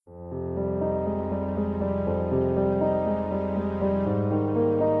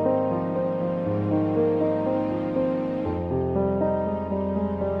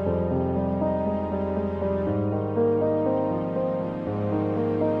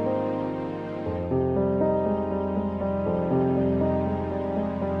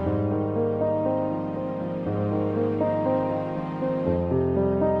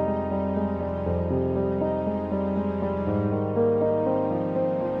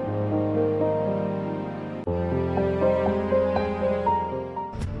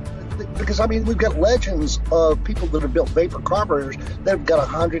Because, I mean, we've got legends of people that have built vapor carburetors that have got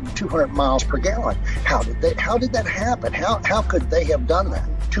 100 and 200 miles per gallon. How did that happen? How could they have done that?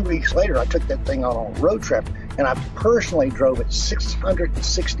 2 weeks later, I took that thing on a road trip, and I personally drove it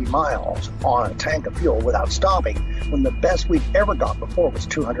 660 miles on a tank of fuel without stopping, when the best we've ever got before was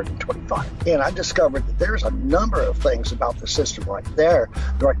 225. And I discovered that there's a number of things about the system right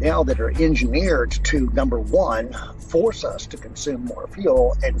now that are engineered to, number one, force us to consume more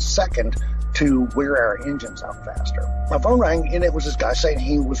fuel, and second, to wear our engines out faster. My phone rang, and it was this guy saying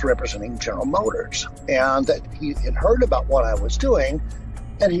he was representing General Motors, and that he had heard about what I was doing,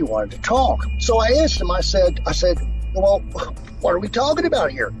 and he wanted to talk. So I asked him, I said, well, what are we talking about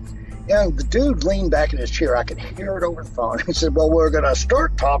here? And the dude leaned back in his chair. I could hear it over the phone. He said, well, we're going to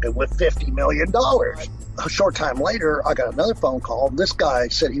start talking with $50 million. A short time later, I got another phone call. This guy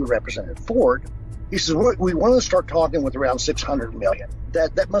said he represented Ford. He says, we want to start talking with around $600 million.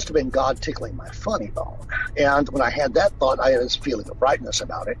 That must have been God tickling my funny bone. And when I had that thought, I had this feeling of rightness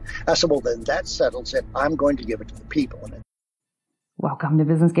about it. I said, well, then that settles it. I'm going to give it to the people. Welcome to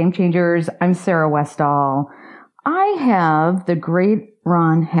Business Game Changers. I'm Sarah Westall. I have the great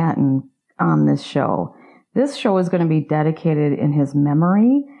Ron Hatton on this show. This show is going to be dedicated in his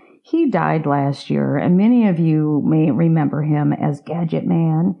memory. He died last year, and many of you may remember him as Gadget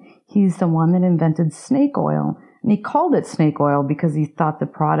Man. He's the one that invented snake oil, and he called it snake oil because he thought the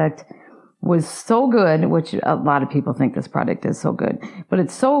product was so good, which a lot of people think this product is so good, but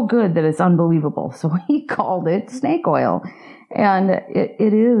it's so good that it's unbelievable. So he called it snake oil. And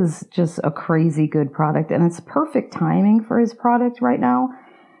it is just a crazy good product, and it's perfect timing for his product right now.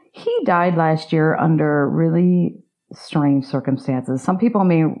 He died last year under really strange circumstances. Some people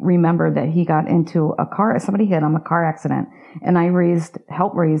may remember that he got into somebody hit him, a car accident, and I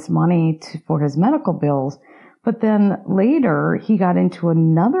helped raise money for his medical bills. But then later he got into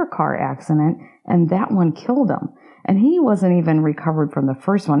another car accident, and that one killed him. And he wasn't even recovered from the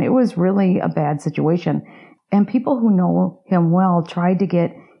first one. It was really a bad situation. And people who know him well tried to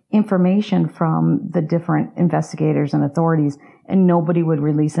get information from the different investigators and authorities, and nobody would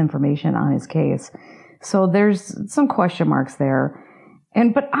release information on his case. So there's some question marks there.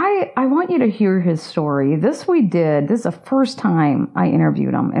 But I want you to hear his story. This is the first time I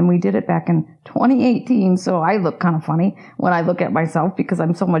interviewed him, and we did it back in 2018. So I look kind of funny when I look at myself because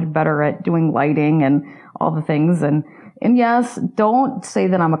I'm so much better at doing lighting and all the things. And yes, don't say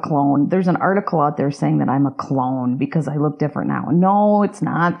that I'm a clone. There's an article out there saying that I'm a clone because I look different now. No, it's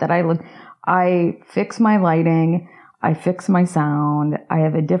not that I fix my lighting. I fix my sound. I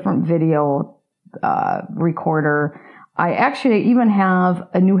have a different video recorder. I actually even have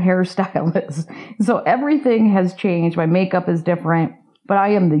a new hairstylist. So everything has changed. My makeup is different, but I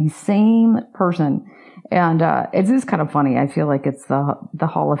am the same person. And it is kind of funny. I feel like it's the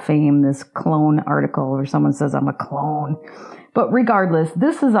Hall of Fame, this clone article where someone says I'm a clone. But regardless,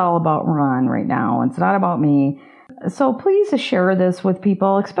 this is all about Ron right now. It's not about me. So please share this with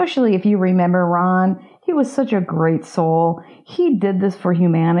people, especially if you remember Ron. He was such a great soul. He did this for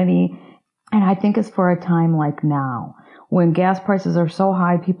humanity. And I think it's for a time like now, when gas prices are so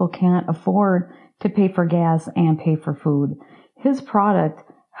high, people can't afford to pay for gas and pay for food. His product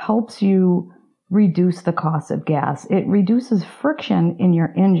helps you reduce the cost of gas. It reduces friction in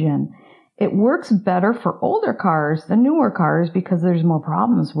your engine. It works better for older cars than newer cars because there's more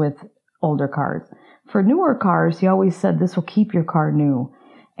problems with older cars. For newer cars, he always said this will keep your car new,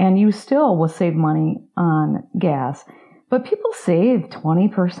 and you still will save money on gas. But people save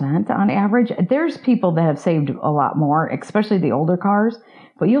 20% on average. There's people that have saved a lot more, especially the older cars,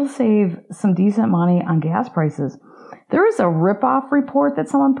 but you'll save some decent money on gas prices. There is a ripoff report that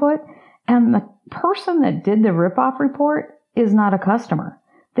someone put, and the person that did the ripoff report is not a customer.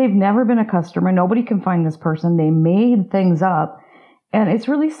 They've never been a customer. Nobody can find this person. They made things up. And it's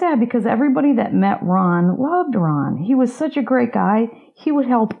really sad because everybody that met Ron loved Ron. He was such a great guy. He would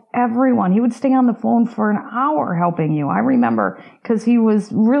help everyone. He would stay on the phone for an hour helping you. I remember because he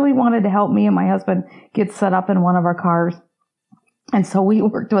really wanted to help me and my husband get set up in one of our cars. And so we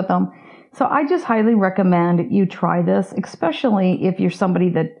worked with him. So I just highly recommend you try this, especially if you're somebody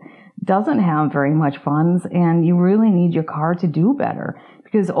that doesn't have very much funds and you really need your car to do better,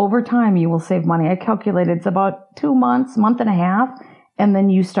 because over time you will save money. I calculated it's about 2 months, month and a half, and then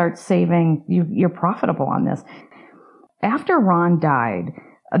you start saving. You're profitable on this. After Ron died,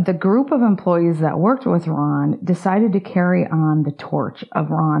 the group of employees that worked with Ron decided to carry on the torch of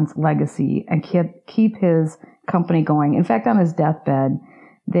Ron's legacy and keep his company going. In fact, on his deathbed,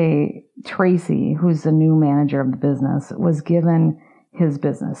 Tracy, who's the new manager of the business, was given his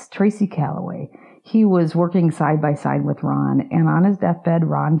business, Tracy Calloway. he was working side by side with Ron, and on his deathbed,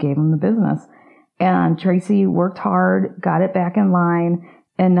 Ron gave him the business. And Tracy worked hard, got it back in line,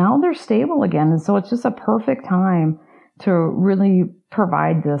 and now they're stable again. And so it's just a perfect time to really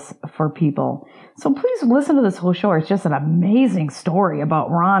provide this for people. So please listen to this whole show. It's just an amazing story about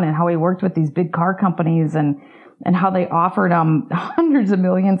Ron and how he worked with these big car companies and how they offered hundreds of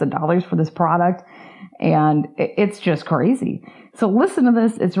millions of dollars for this product. And it's just crazy. So listen to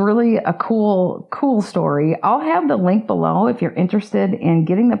this. It's really a cool story. I'll have the link below if you're interested in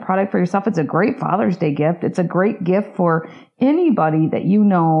getting the product for yourself. It's a great Father's Day gift. It's a great gift for anybody that you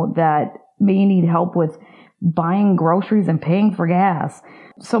know that may need help with buying groceries and paying for gas.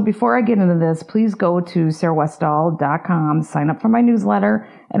 So before I get into this, please go to sarahwestall.com, sign up for my newsletter.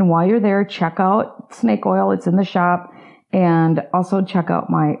 And while you're there, check out Snake Oil. It's in the shop. And also check out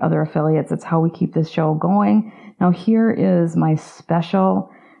my other affiliates. It's how we keep this show going. Now here is my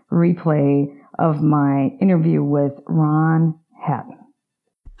special replay of my interview with Ron Hatton.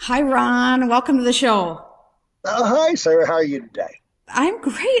 Hi, Ron. Welcome to the show. Hi, Sarah. How are you today? I'm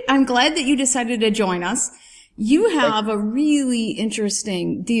great. I'm glad that you decided to join us. You have a really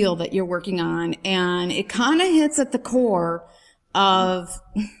interesting deal that you're working on, and it kind of hits at the core of,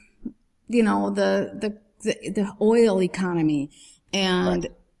 the oil economy. And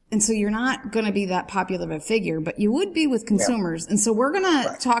so you're not going to be that popular of a figure, but you would be with consumers. Yeah. And so we're going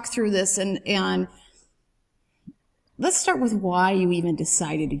to talk through this and let's start with why you even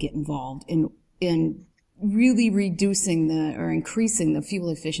decided to get involved in really reducing or increasing the fuel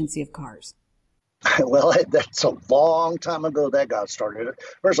efficiency of cars. Well, that's a long time ago that got started.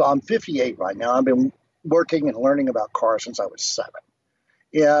 First of all, I'm 58 right now. I've been working and learning about cars since I was 7.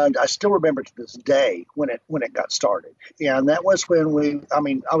 And I still remember to this day when it got started. And that was when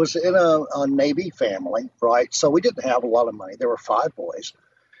I was in a Navy family, right? So we didn't have a lot of money. There were 5 boys.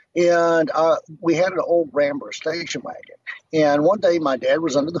 And we had an old Rambler station wagon. And one day my dad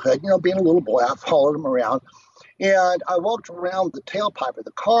was under the hood, being a little boy. I followed him around. And I walked around the tailpipe of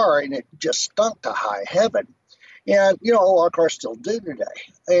the car, and it just stunk to high heaven. And, our cars still do today.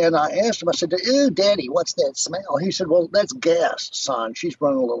 And I asked him, I said, "Ooh, Daddy, what's that smell?" He said, "Well, that's gas, son. She's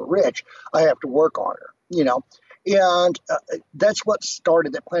running a little rich. I have to work on her," And that's what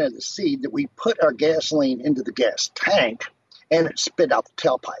planted the seed that we put our gasoline into the gas tank, and it spit out the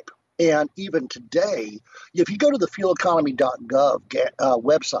tailpipe. And even today, if you go to the fueleconomy.gov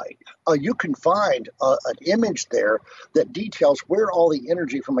website, you can find an image there that details where all the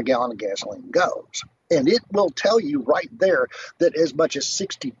energy from a gallon of gasoline goes. And it will tell you right there that as much as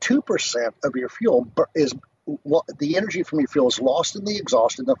 62% of your fuel the energy from your fuel is lost in the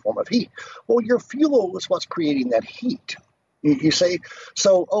exhaust in the form of heat. Well, your fuel is what's creating that heat. You see,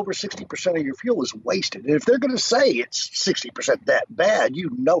 so over 60% of your fuel is wasted. And if they're going to say it's 60% that bad, it's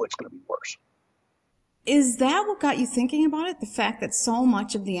going to be worse. Is that what got you thinking about it? The fact that so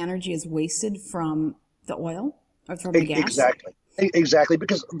much of the energy is wasted from the oil or from the gas? Exactly,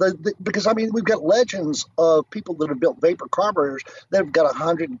 because we've got legends of people that have built vapor carburetors that have got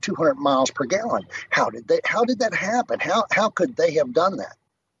 100 and 200 miles per gallon. How did that happen? How could they have done that?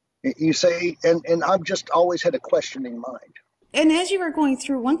 You say, and I've just always had a questioning mind. And as you were going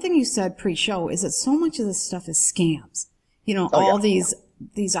through, one thing you said pre-show is that so much of this stuff is scams.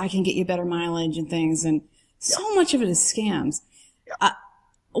 These I can get you better mileage and things, and so much of it is scams. Yeah.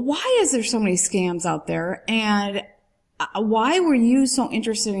 Why is there so many scams out there? And why were you so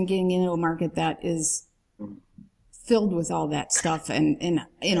interested in getting into a market that is filled with all that stuff? And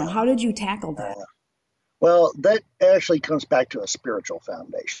how did you tackle that? Well, that actually comes back to a spiritual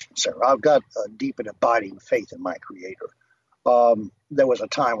foundation, Sarah. I've got a deep and abiding faith in my Creator. There was a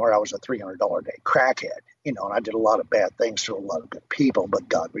time where I was a $300 a day crackhead, and I did a lot of bad things to a lot of good people, but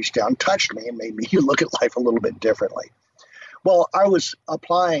God reached down, touched me, and made me look at life a little bit differently. Well, I was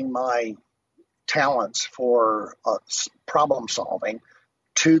applying my talents for problem solving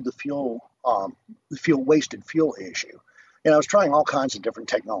to the wasted fuel issue. And I was trying all kinds of different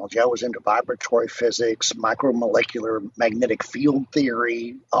technology. I was into vibratory physics, micromolecular magnetic field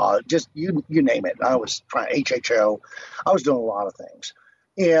theory, just you name it. I was trying HHO. I was doing a lot of things.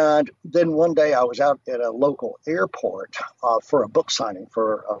 And then one day I was out at a local airport for a book signing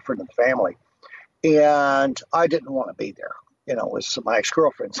for a friend of the family. And I didn't want to be there. It was my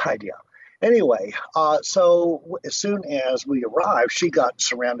ex-girlfriend's idea. Anyway, so as soon as we arrived, she got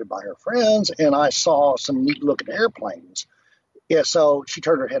surrounded by her friends, and I saw some neat-looking airplanes. Yeah, so she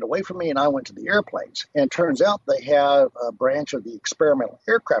turned her head away from me, and I went to the airplanes. And it turns out they have a branch of the Experimental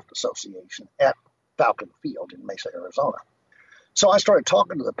Aircraft Association at Falcon Field in Mesa, Arizona. So I started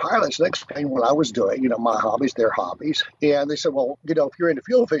talking to the pilots and explaining what I was doing, my hobbies, their hobbies. And they said, well, if you're into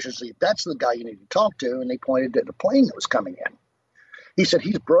fuel efficiency, that's the guy you need to talk to. And they pointed at a plane that was coming in. He said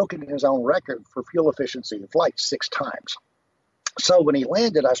he's broken his own record for fuel efficiency in flight 6 times. So when he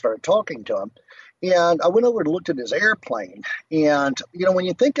landed, I started talking to him. And I went over and looked at his airplane. And, when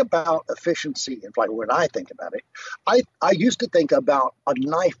you think about efficiency in flight, when I think about it, I used to think about a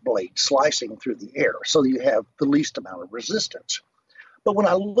knife blade slicing through the air so you have the least amount of resistance. But when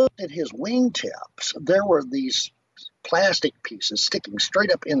I looked at his wingtips, there were these plastic pieces sticking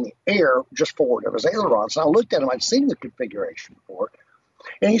straight up in the air just forward of his ailerons. And I looked at him, I'd seen the configuration before.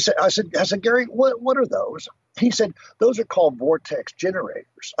 And he said, I said, Gary, what are those? He said, those are called vortex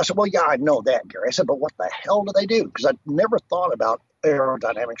generators. I said, well, yeah, I know that, Gary. I said, but what the hell do they do? Because I'd never thought about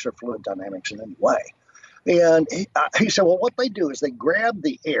aerodynamics or fluid dynamics in any way. And he said, well, what they do is they grab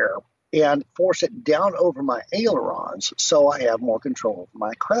the air and force it down over my ailerons so I have more control of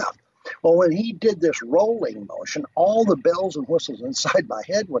my craft. Well, when he did this rolling motion, all the bells and whistles inside my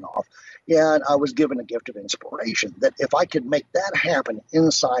head went off, and I was given a gift of inspiration that if I could make that happen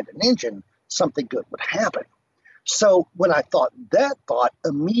inside an engine, something good would happen. So when I thought that thought,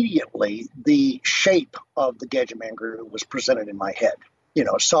 immediately the shape of the Gadget Man Guru was presented in my head.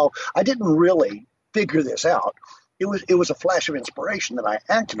 So I didn't really figure this out. It was a flash of inspiration that I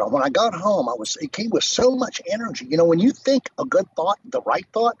acted on. When I got home, it came with so much energy. When you think a good thought, the right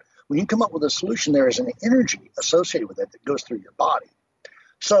thought, when you come up with a solution, there is an energy associated with it that goes through your body.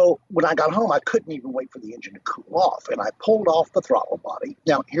 So when I got home, I couldn't even wait for the engine to cool off, and I pulled off the throttle body.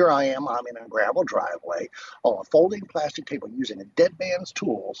 Now, here I am. I'm in a gravel driveway on a folding plastic table using a dead man's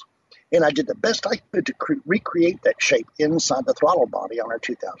tools, and I did the best I could to recreate that shape inside the throttle body on our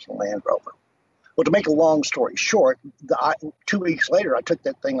 2000 Land Rover. Well, to make a long story short, 2 weeks later, I took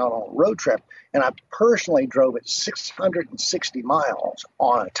that thing on a road trip, and I personally drove it 660 miles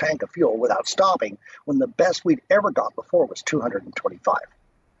on a tank of fuel without stopping, when the best we'd ever got before was 225.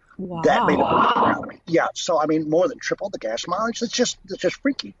 Wow. That made it proud of me. Yeah, so more than triple the gas mileage. It's just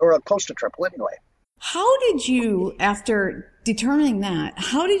freaky, or close to triple anyway. How did you, after determining that,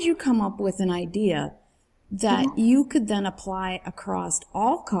 how did you come up with an idea that you could then apply across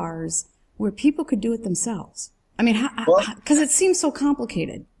all cars where people could do it themselves? I mean, because it seems so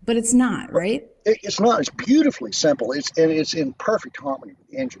complicated, but it's not, right? It's not. It's beautifully simple. It's in perfect harmony with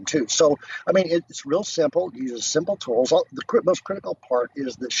the engine too. So, it's real simple. It uses simple tools. The most critical part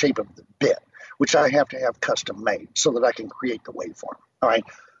is the shape of the bit, which I have to have custom made so that I can create the waveform. All right.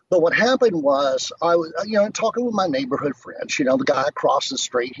 But what happened was I was, talking with my neighborhood friends. The guy across the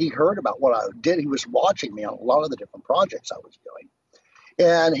street, he heard about what I did. He was watching me on a lot of the different projects I was doing.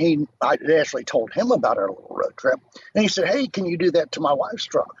 And I actually told him about our little road trip. And he said, hey, can you do that to my wife's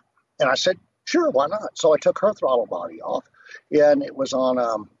truck? And I said, sure, why not? So I took her throttle body off, and it was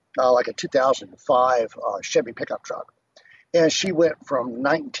on like a 2005 Chevy pickup truck. And she went from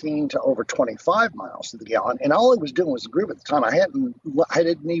 19 to over 25 miles to the gallon. And all I was doing was the groove at the time. I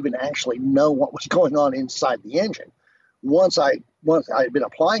didn't even actually know what was going on inside the engine. Once I had been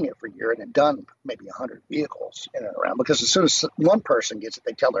applying it for a year and had done maybe 100 vehicles in and around, because as soon as one person gets it,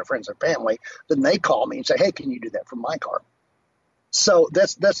 they tell their friends and family, then they call me and say, hey, can you do that for my car? So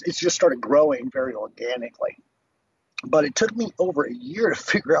it's just started growing very organically. But it took me over a year to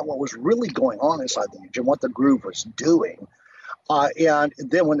figure out what was really going on inside the engine, what the groove was doing. And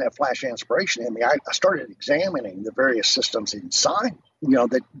then when that flash of inspiration hit me, I started examining the various systems inside,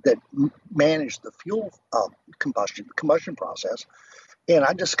 that manage the fuel combustion process. And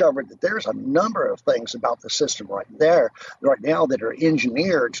I discovered that there's a number of things about the system right now that are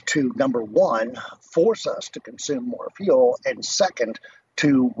engineered to, number one, force us to consume more fuel, and second,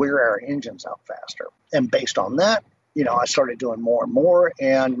 to wear our engines out faster. And based on that, I started doing more and more,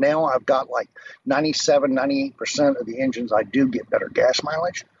 and now I've got like 98% of the engines I do get better gas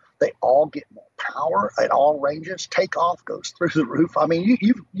mileage. They all get more power at all ranges. Takeoff goes through the roof. I mean,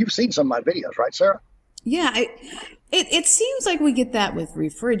 you've seen some of my videos, right, Sarah? Yeah, it seems like we get that with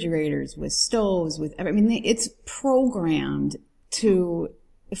refrigerators, with stoves, it's programmed to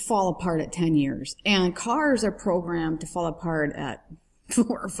fall apart at 10 years, and cars are programmed to fall apart at 4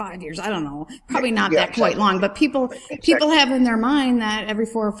 or 5 years. I don't know, probably not that quite long, but people have in their mind that every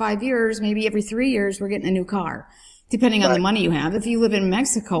 4 or 5 years, maybe every 3 years, we're getting a new car, depending on the money you have. If you live in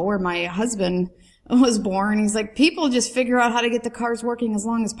Mexico, where my husband was born, he's like, people just figure out how to get the cars working as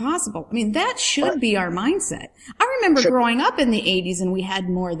long as possible. I mean, that should be our mindset. I remember growing up in the 80s, and we had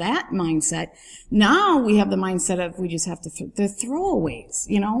more of that mindset. Now we have the mindset of we just have to the throwaways,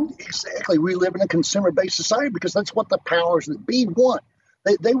 Exactly. We live in a consumer-based society because that's what the powers that be want.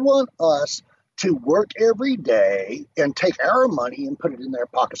 They want us to work every day and take our money and put it in their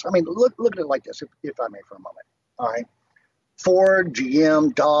pockets. I mean, look at it like this, if I may, for a moment. All right. Ford,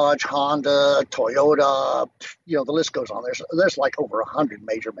 GM, Dodge, Honda, Toyota, the list goes on. There's like over 100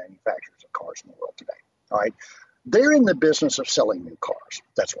 major manufacturers of cars in the world today. All right. They're in the business of selling new cars.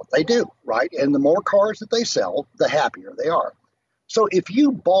 That's what they do, right? And the more cars that they sell, the happier they are. So if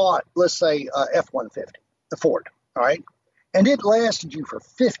you bought, let's say, a F-150, a Ford, all right, and it lasted you for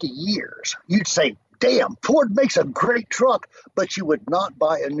 50 years, you'd say, damn, Ford makes a great truck, but you would not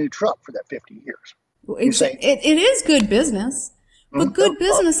buy a new truck for that 50 years. It is good business, but good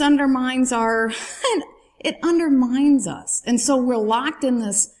business undermines it undermines us. And so we're locked in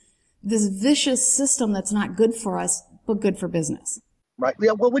this vicious system that's not good for us, but good for business. Right.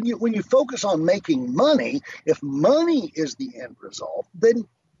 Yeah. Well, when you focus on making money, if money is the end result, then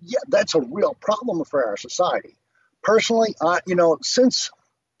yeah, that's a real problem for our society. Personally, since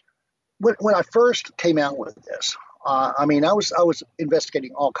when I first came out with this, I was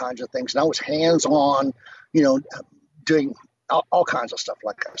investigating all kinds of things, and I was hands-on, doing all kinds of stuff,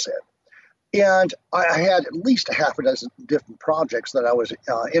 like I said. And I had at least a half a dozen different projects that I was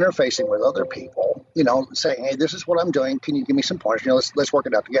interfacing with other people, saying, hey, this is what I'm doing. Can you give me some pointers? Let's work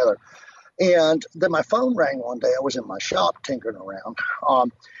it out together. And then my phone rang one day. I was in my shop tinkering around.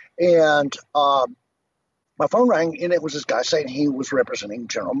 And my phone rang, and it was this guy saying he was representing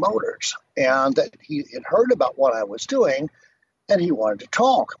General Motors and that he had heard about what I was doing and he wanted to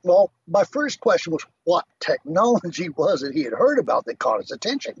talk. Well, my first question was what technology was it he had heard about that caught his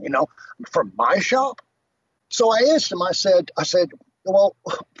attention, from my shop? So I asked him, I said, well,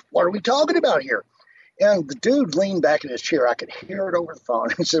 what are we talking about here? And the dude leaned back in his chair. I could hear it over the phone.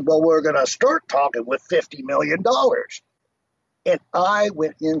 He said, well, we're going to start talking with $50 million. And I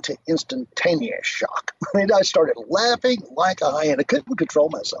went into instantaneous shock. I mean, I started laughing like a hyena. I couldn't control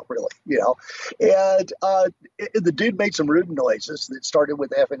myself, really, And the dude made some rude noises that started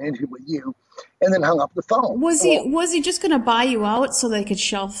with F and ended with U, and then hung up the phone. Was he just going to buy you out so they could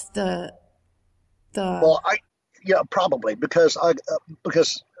shelf the? Well, probably because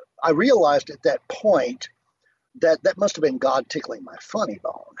I realized at that point that must have been God tickling my funny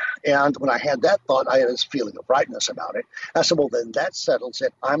bone. And when I had that thought, I had this feeling of rightness about it. I said, well, then that settles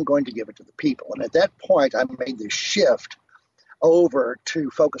it. I'm going to give it to the people. And at that point, I made this shift over to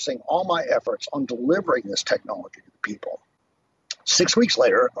focusing all my efforts on delivering this technology to the people. 6 weeks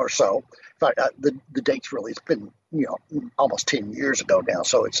later or so, in fact, the date's really, it's been, almost 10 years ago now,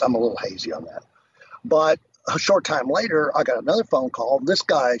 so I'm a little hazy on that. But a short time later, I got another phone call. This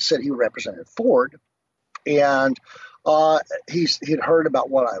guy said he represented Ford, and he'd heard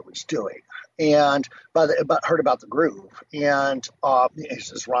about what I was doing, and heard about the groove. And he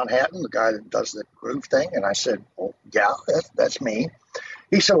says, Ron Hatton, the guy that does the groove thing. And I said, well, yeah, that's me.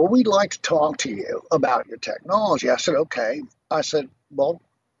 He said, well, we'd like to talk to you about your technology. I said, okay. I said, well,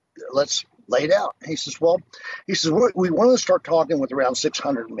 let's lay it out. He says, we want to start talking with around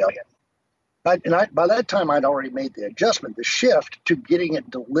 600 million. By that time, I'd already made the adjustment, the shift to getting it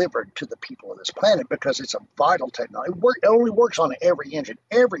delivered to the people of this planet, because it's a vital technology. It only works on every engine.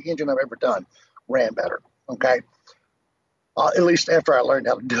 Every engine I've ever done ran better, okay? At least after I learned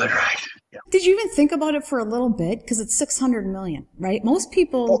how to do it right. Yeah. Did you even think about it for a little bit? Because it's 600 million, right? Most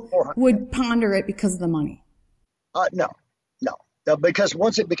people would ponder it because of the money. No. Because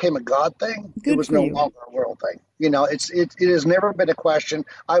once it became a God thing, it was no longer a world thing. It has never been a question.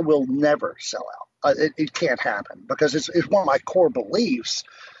 I will never sell out. It can't happen, because it's one of my core beliefs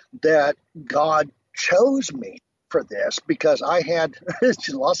that God chose me for this, because I had just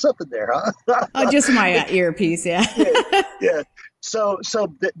lost something there, huh? Just my earpiece, yeah. Yeah.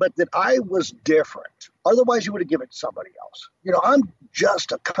 But that I was different. Otherwise, you would have given it to somebody else. I'm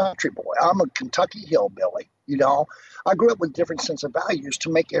just a country boy. I'm a Kentucky hillbilly. I grew up with a different sense of values to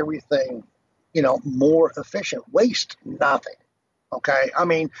make everything, more efficient. Waste nothing. Okay. I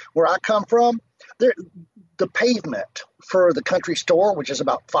mean, where I come from, the pavement for the country store, which is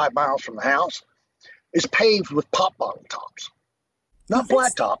about 5 miles from the house, is paved with pop bottle tops, not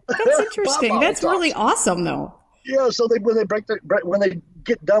blacktop. That's interesting. That's really awesome, though. Yeah. So when they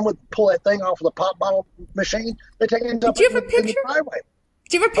get done with pull that thing off of the pop bottle machine, they take it up in the driveway.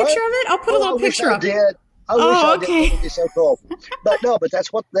 Do you have a picture of it? I'll put a little picture up. I wish I did. It would be so cool. But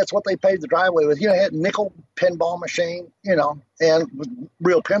that's what they paved the driveway with. It had nickel pinball machine, and with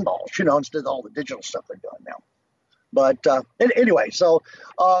real pinballs, instead of all the digital stuff they're doing now. But anyway, so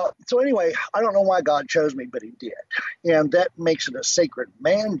anyway, I don't know why God chose me, but he did. And that makes it a sacred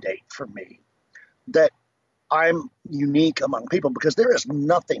mandate for me that I'm unique among people, because there is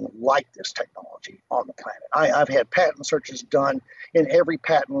nothing like this technology. technology on the planet. I've had patent searches done in every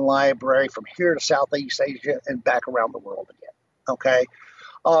patent library from here to Southeast Asia and back around the world again. Okay.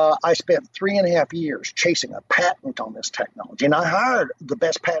 I spent 3.5 years chasing a patent on this technology, and I hired the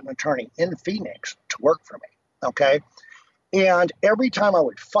best patent attorney in Phoenix to work for me. Okay. And every time I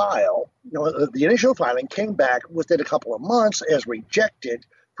would file, the initial filing came back within a couple of months as rejected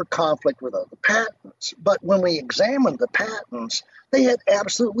for conflict with other patents. But when we examined the patents, they had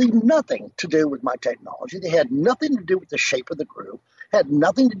absolutely nothing to do with my technology. They had nothing to do with the shape of the groove, had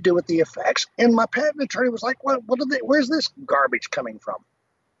nothing to do with the effects. And my patent attorney was like, where's this garbage coming from?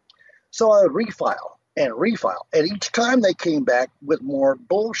 So I would refile and refile. And each time they came back with more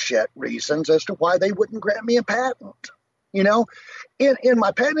bullshit reasons as to why they wouldn't grant me a patent. And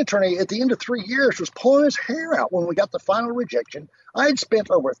my patent attorney at the end of 3 years was pulling his hair out when we got the final rejection. I had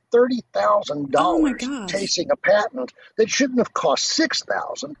spent over $30,000 chasing a patent that shouldn't have cost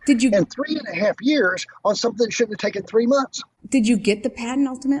 $6,000 in 3.5 years on something that shouldn't have taken 3 months. Did you get the patent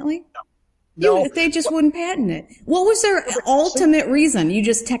ultimately? No. They just wouldn't patent it. What was their ultimate reason? You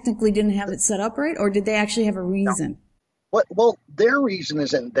just technically didn't have it set up right, or did they actually have a reason? No. Well, their reason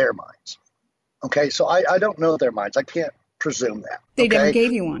is in their minds. Okay, so I don't know their minds. I can't presume that. They never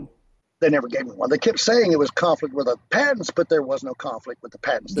gave you one. They never gave me one. They kept saying it was conflict with the patents, but there was no conflict with the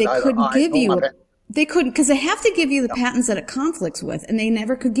patents. They couldn't give you. They couldn't, because they have to give you the patents that it conflicts with, and they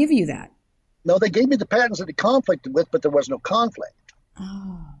never could give you that. No, they gave me the patents that it conflicted with, but there was no conflict.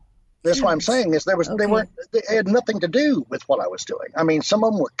 Oh. That's what I'm saying is they had nothing to do with what I was doing. I mean, some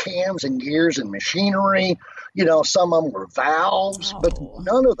of them were cams and gears and machinery. Some of them were valves, but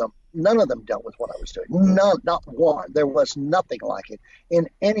none of them dealt with what I was doing. Not one. There was nothing like it in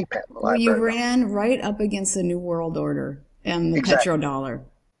any patent library. You ran right up against the New World Order and the petrodollar.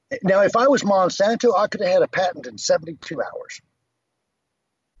 Now, if I was Monsanto, I could have had a patent in 72 hours.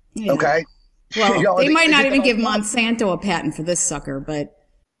 Yeah. Okay? Well, they might not even give Monsanto a patent for this sucker, but...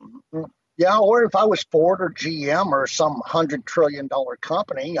 Yeah, or if I was Ford or GM or some $100 trillion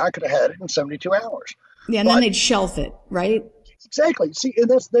company, I could have had it in 72 hours. Yeah, and then they'd shelf it, right? Exactly. See, and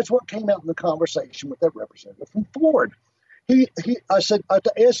that's what came out in the conversation with that representative from Ford. I asked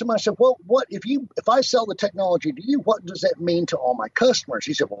him, I said, well, if I sell the technology to you, what does that mean to all my customers?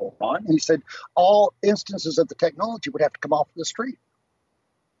 He said, well, Ron, he said, all instances of the technology would have to come off the street.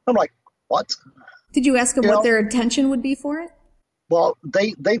 I'm like, what? Did you ask them what their intention would be for it? Well,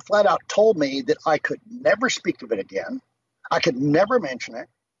 they flat out told me that I could never speak of it again. I could never mention it.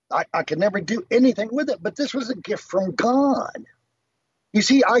 I could never do anything with it. But this was a gift from God. You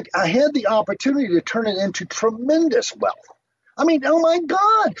see, I had the opportunity to turn it into tremendous wealth. I mean, oh my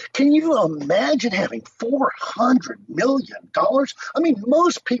God, can you imagine having $400 million? I mean,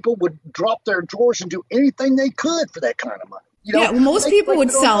 most people would drop their drawers and do anything they could for that kind of money. Most people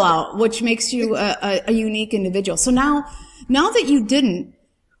would sell out, which makes you a unique individual. So now that you didn't,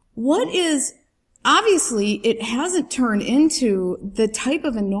 obviously it hasn't turned into the type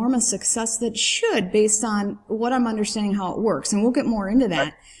of enormous success that should, based on what I'm understanding how it works. And we'll get more into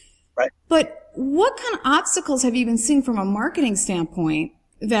that. Right. But what kind of obstacles have you been seeing from a marketing standpoint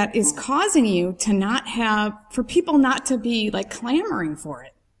that is causing you to for people not to be clamoring for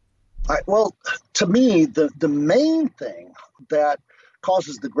it? Well, to me, the main thing that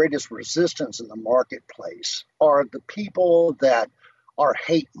causes the greatest resistance in the marketplace are the people that are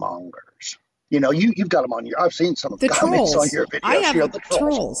hate mongers. You've got them on I've seen some of the comments on your videos. I have the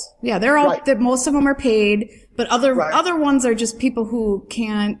trolls. Yeah, they're all, most of them are paid, but other ones are just people who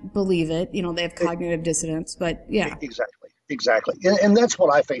can't believe it. They have cognitive dissonance, but yeah. Exactly. And that's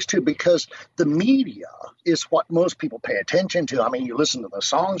what I face too, because the media is what most people pay attention to. I mean, you listen to the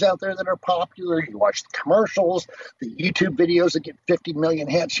songs out there that are popular, you watch the commercials, the YouTube videos that get 50 million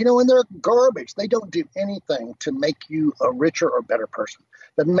hits, and they're garbage. They don't do anything to make you a richer or better person.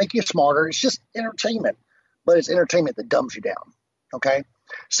 Doesn't make you smarter. It's just entertainment, but it's entertainment that dumbs you down. Okay.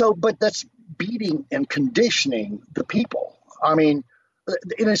 So, but that's beating and conditioning the people. I mean,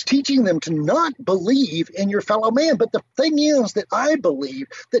 and it's teaching them to not believe in your fellow man. But the thing is that I believe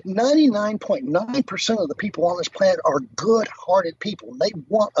that 99.9% of the people on this planet are good-hearted people, and they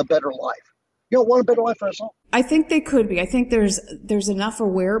want a better life. You don't want a better life for us all? I think they could be. I think there's enough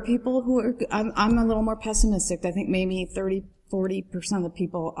aware people who are. I'm a little more pessimistic. I think maybe 30-40% of the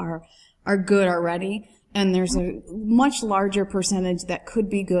people are good already, and there's a much larger percentage that could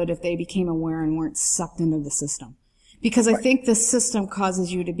be good if they became aware and weren't sucked into the system. Because I think the system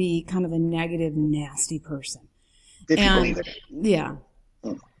causes you to be kind of a negative, nasty person. If you believe it. Yeah.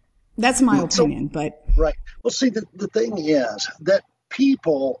 That's my opinion, but. Right. Well, see, the thing is that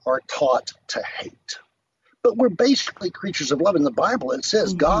people are taught to hate. But we're basically creatures of love. In the Bible, it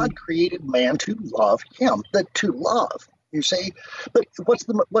says God created man to love him, that to love, you see. But what's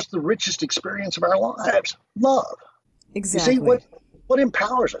the richest experience of our lives? Love. Exactly. You see, what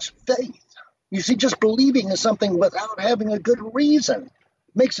empowers us? Faith. You see, just believing in something without having a good reason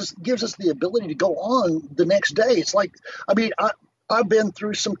gives us the ability to go on the next day. It's like, I mean, I've been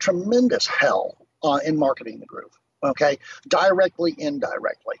through some tremendous hell in marketing the groove. Okay, directly,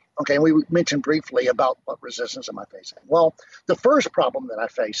 indirectly. Okay, and we mentioned briefly about what resistance am I facing. Well, the first problem that I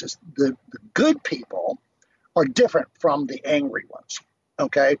face is the good people are different from the angry ones.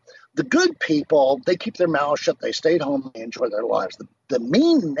 Okay, the good people, they keep their mouths shut, they stay at home, they enjoy their lives. The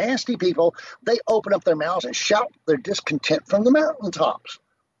mean, nasty people, they open up their mouths and shout their discontent from the mountaintops.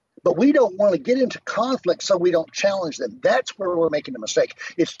 But we don't want to get into conflict, so we don't challenge them. That's where we're making a mistake.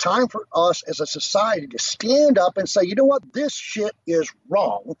 It's time for us as a society to stand up and say, you know what, this shit is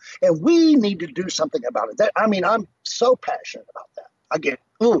wrong, and we need to do something about it. I'm so passionate about that. I get,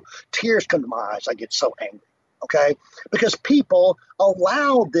 tears come to my eyes. I get so angry, okay? Because people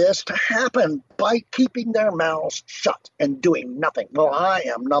allow this to happen by keeping their mouths shut and doing nothing. Well, I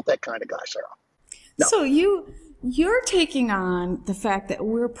am not that kind of guy, Sarah. No. So you're taking on the fact that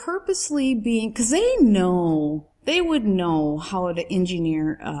we're purposely being, because they would know how to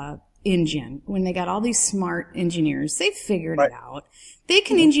engineer engine when they got all these smart engineers. They figured it out. They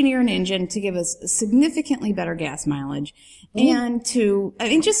can engineer an engine to give us significantly better gas mileage and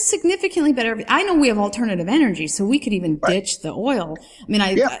just significantly better. I know we have alternative energy, so we could even ditch the oil. I mean,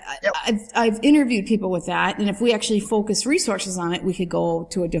 I've interviewed people with that, and if we actually focus resources on it, we could go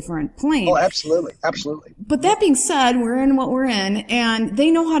to a different plane. Oh, absolutely. Absolutely. But that being said, we're in what we're in, and they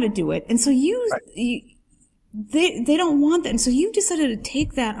know how to do it. And so they don't want that. And so you decided to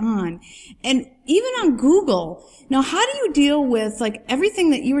take that on. And even on Google, now how do you deal with like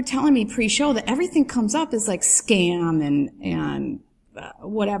everything that you were telling me pre-show, that everything comes up as like scam and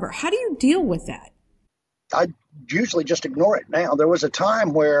whatever? How do you deal with that? I usually just ignore it now. There was a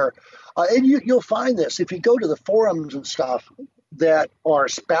time where, and you'll find this, if you go to the forums and stuff that are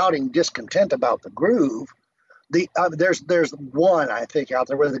spouting discontent about the groove, there's one, I think, out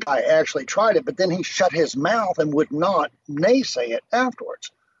there where the guy actually tried it, but then he shut his mouth and would not naysay it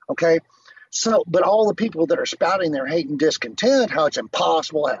afterwards. Okay. So, but all the people that are spouting their hate and discontent, how it's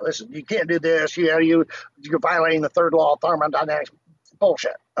impossible, listen, you can't do this, you're violating the third law of thermodynamics,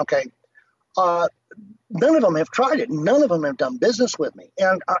 bullshit. Okay. None of them have tried it. None of them have done business with me.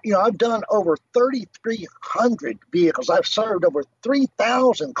 And, I've done over 3,300 vehicles. I've served over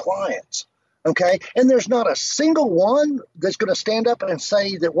 3,000 clients. Okay. And there's not a single one that's going to stand up and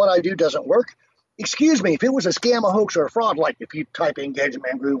say that what I do doesn't work. Excuse me, if it was a scam, a hoax, or a fraud, like if you type in Gadget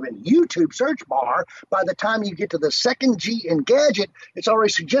Man Groove in YouTube search bar, by the time you get to the second G in Gadget, it's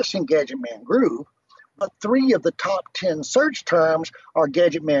already suggesting Gadget Man Groove. But 3 of the top 10 search terms are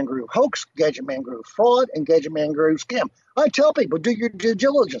Gadget Man Groove hoax, Gadget Man Groove fraud, and Gadget Man Groove scam. I tell people, do your due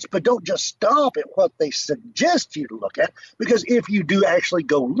diligence, but don't just stop at what they suggest you to look at, because if you do actually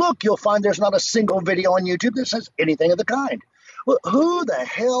go look, you'll find there's not a single video on YouTube that says anything of the kind. Well, who the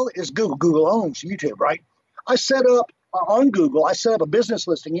hell is Google? Google owns YouTube, right? I set up on Google, I set up a business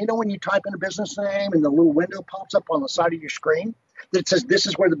listing. You know when you type in a business name and the little window pops up on the side of your screen that says this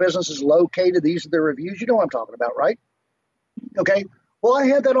is where the business is located, these are the reviews? You know what I'm talking about, right? Okay. Well, I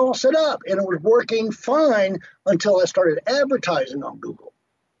had that all set up, and it was working fine until I started advertising on Google.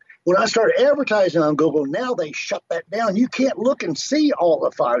 When I started advertising on Google, now they shut that down. You can't look and see all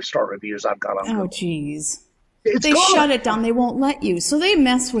the 5-star reviews I've got on Google. Oh, geez. It's they gone. shut it down. They won't let you. So they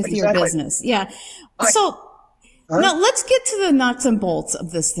mess with your business. Yeah. Now let's get to the nuts and bolts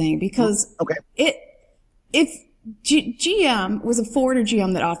of this thing, because if GM was a Ford or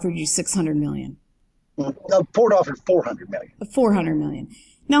GM that offered you $600 million. No, Ford offered $400 million. $400 million.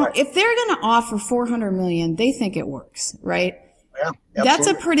 Now, if they're going to offer $400 million, they think it works, right? Yeah, that's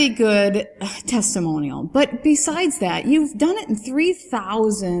a pretty good testimonial. But besides that, you've done it in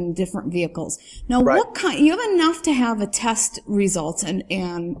 3,000 different vehicles. Now, what kind? You have enough to have a test results and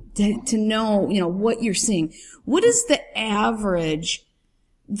to know what you're seeing. What is the average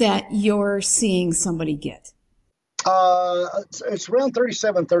that you're seeing somebody get? It's around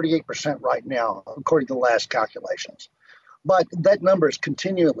 37-38% right now, according to the last calculations. But that number is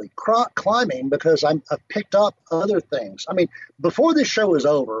continually climbing because I've picked up other things. I mean, before this show is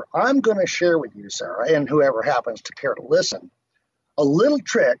over, I'm going to share with you, Sarah, and whoever happens to care to listen, a little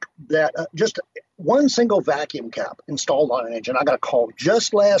trick that just one single vacuum cap installed on an engine. I got a call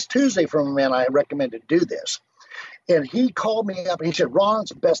just last Tuesday from a man I recommended do this. And he called me up and he said, Ron,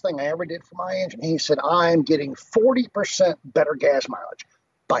 it's the best thing I ever did for my engine. He said, I'm getting 40% better gas mileage.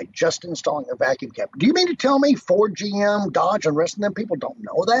 by just installing a vacuum cap. Do you mean to tell me Ford, GM, Dodge, and the rest of them people don't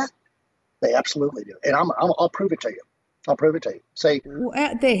know that? They absolutely do. And I'll prove it to you. I'll prove it to you. Say,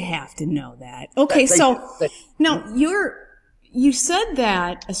 they have to know that. Okay, now you said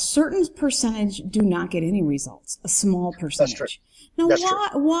that a certain percentage do not get any results, a small percentage. That's true. Now, That's true.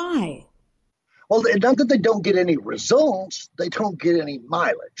 Why? Well, not that they don't get any results, they don't get any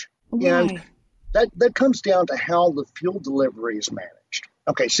mileage. Why? And that comes down to how the fuel delivery is managed.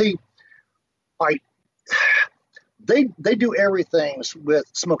 Okay, see, they do everything with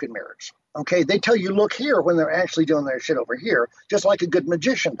smoke and mirrors. Okay, they tell you, look here, when they're actually doing their shit over here, just like a good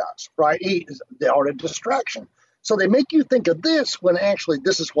magician does, right? They are a distraction. So they make you think of this when actually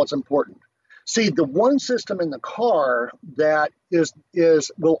this is what's important. See, the one system in the car that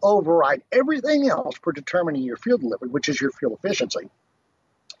will override everything else for determining your fuel delivery, which is your fuel efficiency,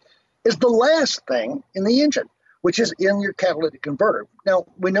 is the last thing in the engine, which is in your catalytic converter. Now,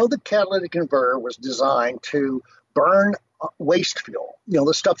 we know the catalytic converter was designed to burn waste fuel,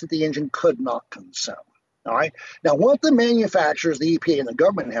 the stuff that the engine could not consume. All right. Now, what the manufacturers, the EPA, and the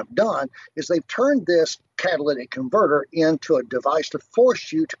government have done is they've turned this catalytic converter into a device to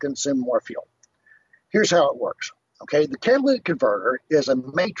force you to consume more fuel. Here's how it works. Okay. The catalytic converter is a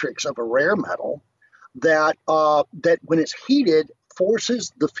matrix of a rare metal that when it's heated,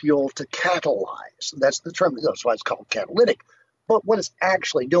 forces the fuel to catalyze. That's the term. That's why it's called catalytic. But what it's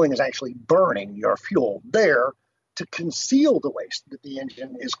actually doing is actually burning your fuel there to conceal the waste that the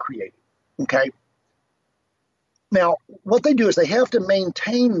engine is creating. Okay. Now, what they do is they have to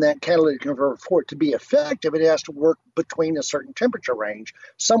maintain that catalytic converter for it to be effective. It has to work between a certain temperature range,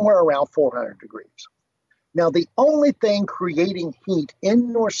 somewhere around 400 degrees. Now, the only thing creating heat in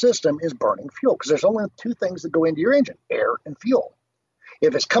your system is burning fuel, because there's only two things that go into your engine, air and fuel.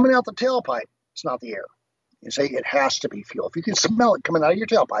 If it's coming out the tailpipe, it's not the air. You say it has to be fuel. If you can smell it coming out of your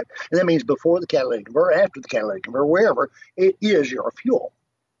tailpipe, and that means before the catalytic converter, after the catalytic converter, wherever, it is your fuel.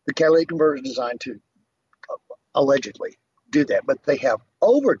 The catalytic converter is designed to allegedly do that, but they have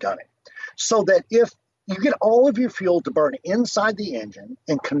overdone it so that if you get all of your fuel to burn inside the engine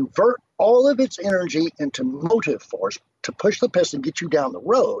and convert all of its energy into motive force to push the piston, get you down the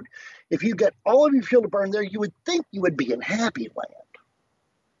road, if you get all of your fuel to burn there, you would think you would be in happy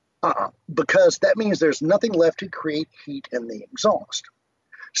land. Because that means there's nothing left to create heat in the exhaust.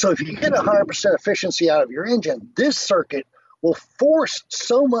 So if you get 100% efficiency out of your engine, this circuit will force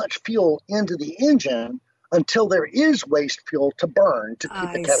so much fuel into the engine until there is waste fuel to burn to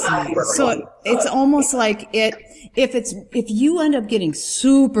keep the catalytic converter running. So it's almost like if you end up getting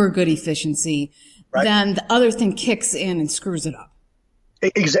super good efficiency, right, then the other thing kicks in and screws it up.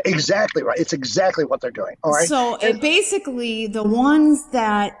 Exactly right. It's exactly what they're doing. All right. So basically, the ones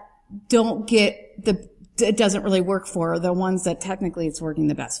that don't get it doesn't really work for are the ones that technically it's working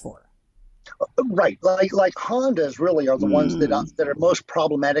the best for. Right. Like Hondas really are the ones that are most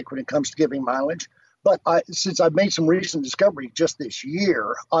problematic when it comes to giving mileage. But since I've made some recent discovery just this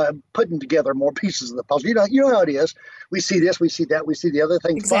year, I'm putting together more pieces of the puzzle. You know how it is. We see this, we see that, we see the other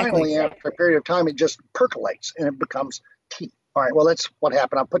thing. Exactly. Finally, after a period of time, it just percolates and it becomes tea. All right, well, that's what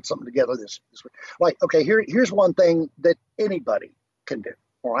happened. I put something together this week. Like, okay, here's one thing that anybody can do.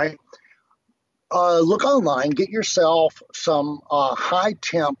 All right, look online, get yourself some high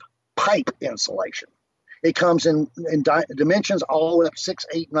temp pipe insulation. It comes in dimensions all the way up 6,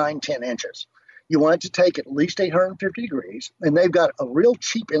 8, 9, 10 inches. You want it to take at least 850 degrees, and they've got a real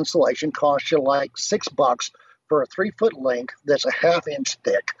cheap insulation, costs you like $6 for a 3-foot length that's a 1/2 inch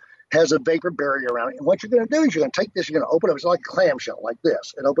thick, has a vapor barrier around it. And what you're going to do is you're going to take this, you're going to open it. It's like a clamshell, like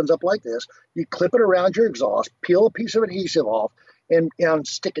this. It opens up like this. You clip it around your exhaust, peel a piece of adhesive off, and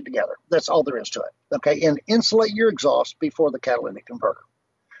stick it together. That's all there is to it. Okay, and insulate your exhaust before the catalytic converter.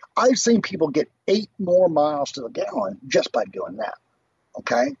 I've seen people get 8 more miles to the gallon just by doing that.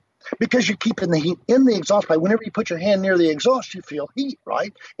 Okay, because you're keeping the heat in the exhaust pipe. Whenever you put your hand near the exhaust, you feel heat,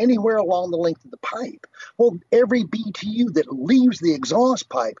 right? Anywhere along the length of the pipe. Well, every BTU that leaves the exhaust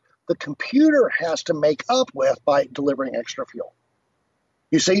pipe, the computer has to make up with by delivering extra fuel.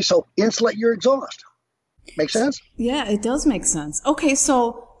 You see, so insulate your exhaust. Make sense? Yeah, it does make sense. Okay,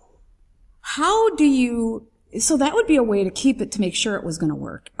 so so that would be a way to keep it to make sure it was going to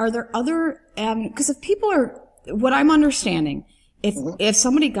work. Are there other avenues? Because if people are, what I'm understanding, if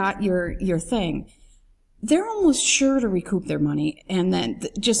somebody got your thing, they're almost sure to recoup their money and then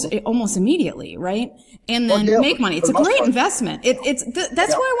just almost immediately, right? And then make money. It's a great investment. That's why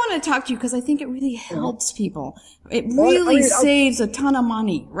I wanted to talk to you, because I think it really helps people. It really saves a ton of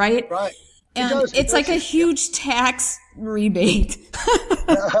money, right? Right. And it's like a huge tax rebate.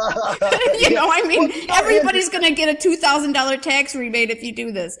 I mean, everybody's going to get a $2,000 tax rebate if you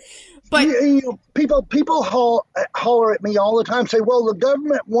do this. But people holler at me all the time, say, well, the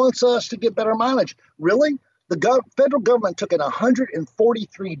government wants us to get better mileage. Really? The federal government took in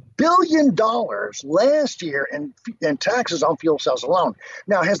 $143 billion last year in taxes on fuel cells alone.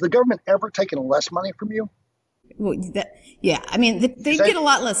 Now, has the government ever taken less money from you? Well, I mean, they'd get a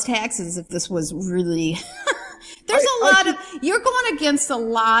lot less taxes if this was really. You're going against a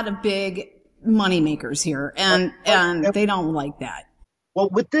lot of big moneymakers here, and they don't like that. Well,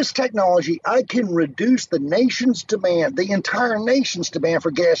 with this technology, I can reduce the entire nation's demand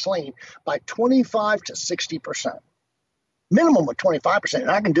for gasoline by 25 to 60%. Minimum of 25%, and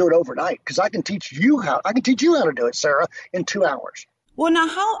I can do it overnight because I can teach you how to do it, Sarah, in 2 hours. Well, now,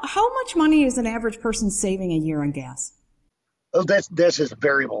 how much money is an average person saving a year on gas? Oh, that's just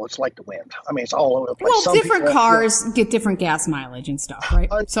variable. It's like the wind. I mean, it's all over the place. Well, different cars get different gas mileage and stuff,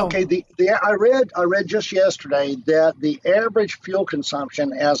 right? Okay. I read just yesterday that the average fuel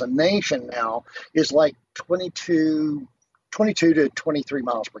consumption as a nation now is like 22 to 23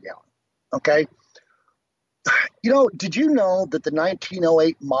 miles per gallon. Okay. Did you know that the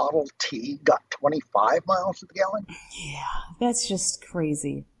 1908 Model T got 25 miles to the gallon? Yeah, that's just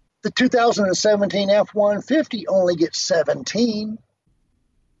crazy. The 2017 F-150 only gets 17.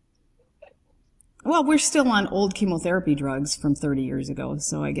 Well, we're still on old chemotherapy drugs from 30 years ago,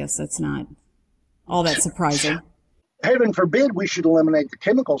 so I guess that's not all that surprising. Heaven forbid we should eliminate the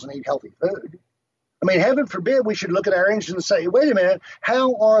chemicals and eat healthy food. I mean, heaven forbid we should look at our engine and say, wait a minute,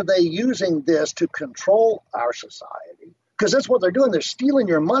 how are they using this to control our society? Because that's what they're doing. They're stealing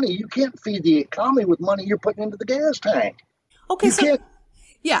your money. You can't feed the economy with money you're putting into the gas tank. Okay,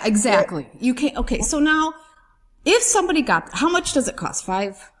 yeah, exactly. You can't. Okay, so now, if somebody how much does it cost?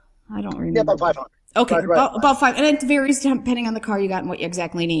 $5? I don't remember. Yeah, about 500. Okay, about $5, and it varies depending on the car you got and what you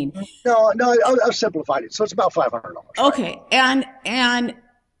exactly need. No, I've simplified it, so it's about $500. Okay, right? and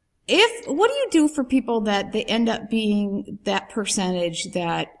what do you do for people that they end up being that percentage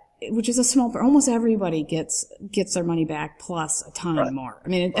which is a small, almost everybody gets their money back plus a ton more. I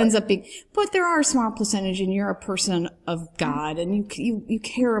mean, it ends up being, but there are a small percentage, and you're a person of God, and you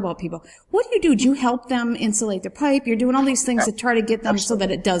care about people. What do? Do you help them insulate their pipe? You're doing all these things to try to get them so that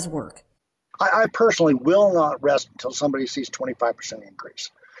it does work. I personally will not rest until somebody sees 25%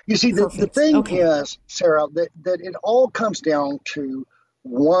 increase. You see, the thing is, Sarah, that it all comes down to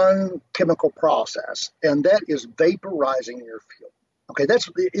one chemical process, and that is vaporizing your fuel. Okay,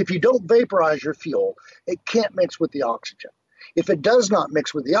 if you don't vaporize your fuel, it can't mix with the oxygen. If it does not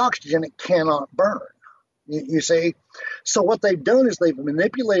mix with the oxygen, it cannot burn. You see? So what they've done is they've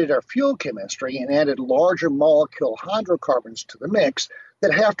manipulated our fuel chemistry and added larger molecule hydrocarbons to the mix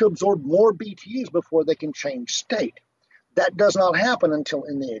that have to absorb more BTUs before they can change state. That does not happen until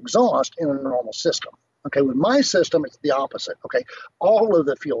in the exhaust in a normal system. Okay, with my system, it's the opposite. Okay, all of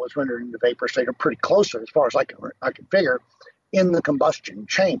the fuel is rendered into vapor state, or pretty close to it, as far as I can figure, in the combustion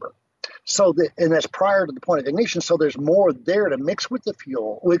chamber. And that's prior to the point of ignition, so there's more there to mix with the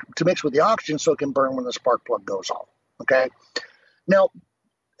fuel, to mix with the oxygen, so it can burn when the spark plug goes off. Okay, now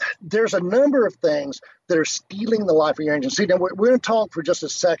there's a number of things that are stealing the life of your engine. See, now we're going to talk for just a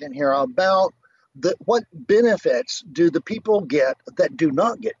second here about what benefits do the people get that do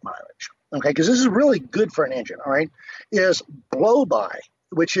not get mileage. Okay, because this is really good for an engine. All right, is blow-by,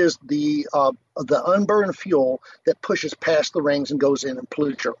 which is the unburned fuel that pushes past the rings and goes in and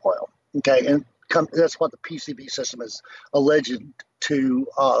pollutes your oil. Okay, and that's what the PCV system is alleged to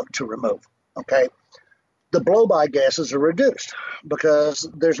remove. Okay, the blow-by gases are reduced because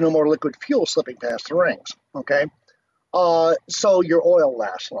there's no more liquid fuel slipping past the rings. Okay, so your oil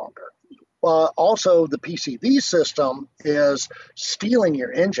lasts longer. Also, the PCV system is stealing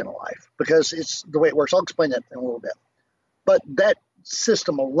your engine life because it's the way it works. I'll explain that in a little bit. But that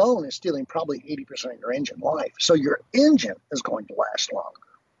system alone is stealing probably 80% of your engine life. So your engine is going to last longer.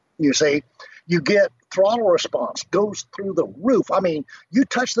 You see, you get throttle response goes through the roof. I mean, you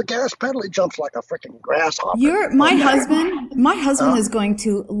touch the gas pedal, it jumps like a freaking grasshopper. My husband is going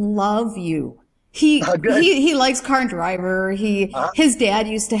to love you. He likes car and driver. His dad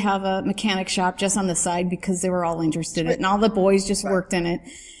used to have a mechanic shop just on the side because they were all interested in it, and all the boys just worked in it.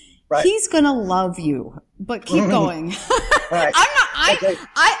 Right. He's gonna love you, but keep going. Right.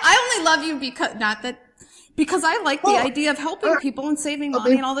 I only love you because I like the idea of helping people and saving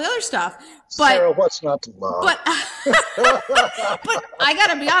money and all the other stuff. But Sarah, what's not to love? But I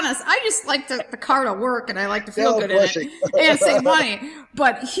gotta be honest, I just like the car to work, and I like to feel good in it and save money.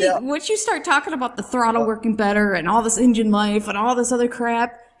 But once you start talking about the throttle working better and all this engine life and all this other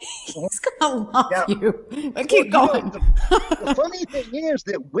crap, He's gonna love Yeah. you. But keep Well, going. the funny thing is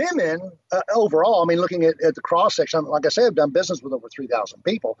that women overall, I mean, looking at the cross section, like I said, I've done business with over 3,000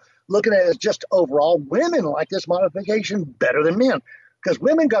 people. Looking at it as just overall, women like this modification better than men because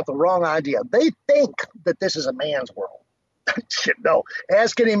women got the wrong idea. They think that this is a man's world. No,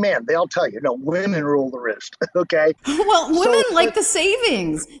 ask any man, they'll tell you, no, women rule the roost. Okay. Well, women So, like the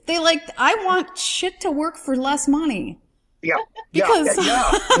savings. They like, I want shit to work for less money. yeah, Because,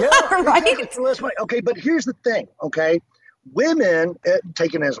 right? Exactly. So that's right. Okay, but here's the thing. Okay, women,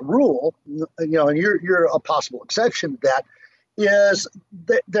 taken as a rule, and you're a possible exception to that, is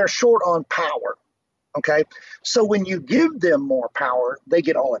that they're short on power. Okay, so when you give them more power, they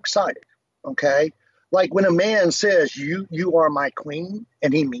get all excited. Okay, like when a man says you are my queen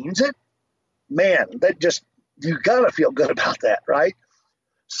and he means it, man, that just you gotta feel good about that, right?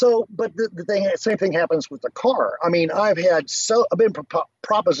 So, but same thing happens with the car. I mean, I've been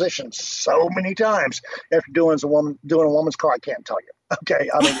propositioned so many times after doing a woman's car. I can't tell you. Okay,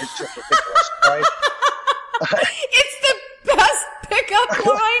 I mean, it's just ridiculous, right? It's the best pickup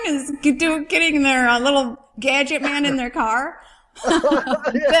line is getting their little gadget man in their car.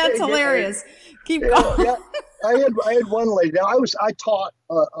 That's hilarious. Keep going. Yeah. I had one lady. Now I taught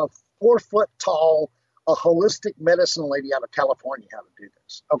a 4 foot tall, a holistic medicine lady out of California how to do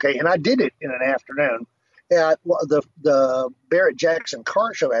this. Okay, and I did it in an afternoon at the Barrett Jackson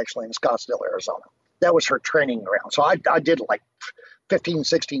car show, actually in Scottsdale, Arizona. That was her training ground. So I did like 15,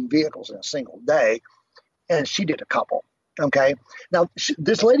 16 vehicles in a single day, and she did a couple. Okay, now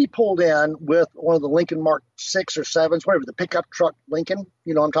this lady pulled in with one of the Lincoln Mark 6 or 7s, whatever, the pickup truck Lincoln,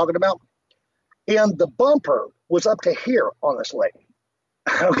 you know what I'm talking about? And the bumper was up to here on this lady.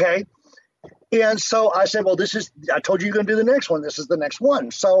 Okay. And so I said, well, I told you you're going to do the next one. This is the next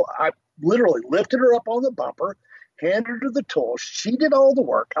one. So I literally lifted her up on the bumper, handed her the tools. She did all the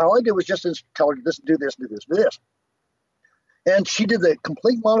work. All I did was just tell her this, do this, do this, do this. And she did the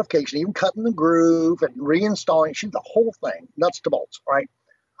complete modification, even cutting the groove and reinstalling. She did the whole thing, nuts to bolts, right?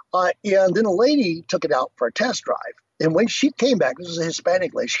 And then a lady took it out for a test drive. And when she came back, this is a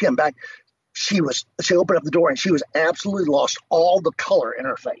Hispanic lady, she came back, she opened up the door and she was absolutely lost all the color in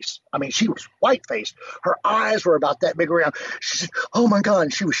her face. I mean, she was white faced. Her eyes were about that big around. She said, oh my God.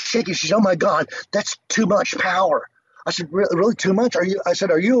 And she was shaking. She said, oh my God, that's too much power. I said, really too much? I said,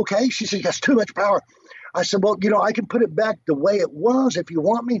 are you okay? She said, yes, too much power. I said, well, I can put it back the way it was if you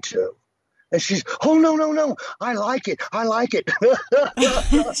want me to. And she's, oh, no. I like it.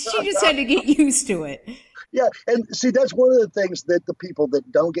 She just had to get used to it. Yeah, and see, that's one of the things that the people that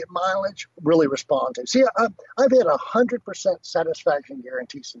don't get mileage really respond to. See, I've had 100% satisfaction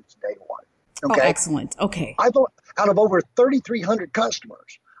guarantee since day one. Okay, oh, excellent. Okay, out of over 3,300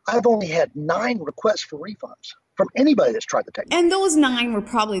 customers, I've only had 9 requests for refunds from anybody that's tried the technology. And those 9 were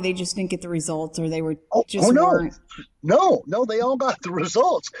probably they just didn't get the results, or they were weren't. No, they all got the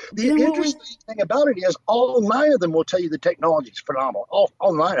results. The interesting thing about it is all 9 of them will tell you the technology is phenomenal.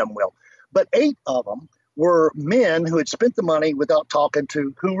 All 9 of them will, but 8 of them were men who had spent the money without talking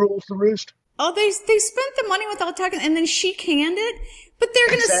to who rules the roost. Oh, they spent the money without talking, and then she canned it, but they're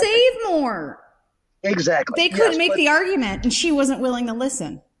going to save more. Exactly. They couldn't make the argument, and she wasn't willing to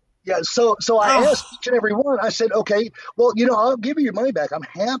listen. Yeah, so I asked each and every one. I said, okay, well, I'll give you your money back. I'm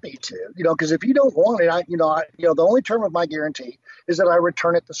happy to, because if you don't want it, the only term of my guarantee is that I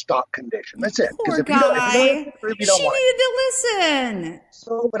return it to stock condition. That's it. Poor if guy. You don't she needed to listen.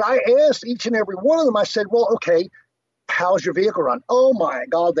 So, but I asked each and every one of them. I said, well, okay, how's your vehicle run? Oh my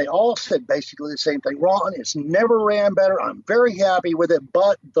God, they all said basically the same thing. Ron, it's never ran better. I'm very happy with it,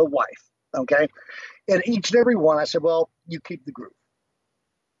 but the wife. Okay, and each and every one, I said, well, you keep the groove.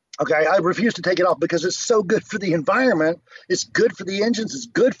 Okay, I refuse to take it off because it's so good for the environment. It's good for the engines. It's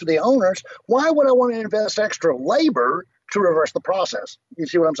good for the owners. Why would I want to invest extra labor to reverse the process? You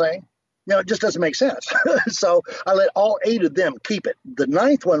see what I'm saying? It just doesn't make sense. So I let all 8 of them keep it. The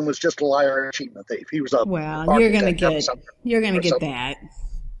 9th one was just a liar, a cheat, and a thief. He was a you're gonna get that.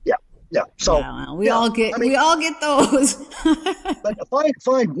 Yeah. So we all get those. But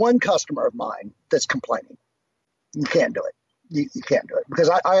find one customer of mine that's complaining. You can't do it. You can't do it because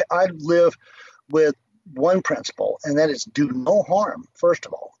I live with one principle, and that is do no harm, first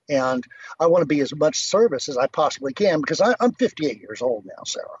of all. And I want to be as much service as I possibly can because I'm 58 years old now,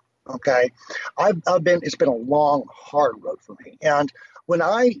 Sarah. Okay. It's been a long, hard road for me. And when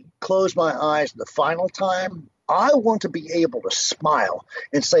I close my eyes the final time, I want to be able to smile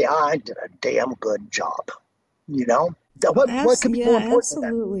and say, I did a damn good job. What could be more important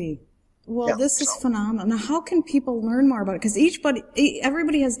absolutely. than that? Well, this is phenomenal. Now, how can people learn more about it? Because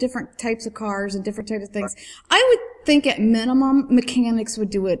everybody has different types of cars and different types of things. Right. I would think at minimum, mechanics would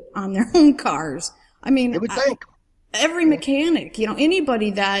do it on their own cars. I mean, you would think. Every mechanic,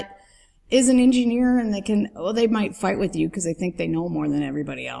 anybody that is an engineer and they might fight with you because they think they know more than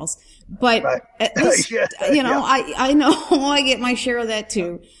everybody else. But at least, I know I get my share of that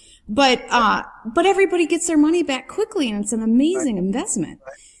too. But everybody gets their money back quickly, and it's an amazing investment.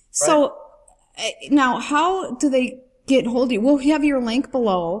 Right. So now, how do they get hold of you? We'll have your link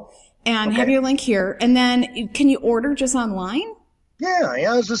below and have your link here. And then can you order just online? Yeah,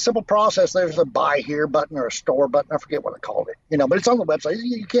 it's a simple process. There's a buy here button or a store button. I forget what I called it, but it's on the website.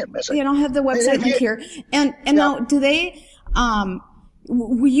 You can't miss it. I'll have the website link here. And now, do they,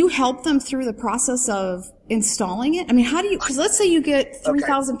 will you help them through the process of installing it? I mean, how do you, because let's say you get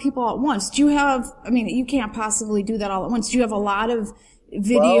 3,000 people at once. Do you have, you can't possibly do that all at once. Do you have a lot of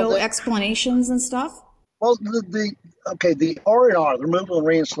video explanations and stuff? Well, the R&R, the removal and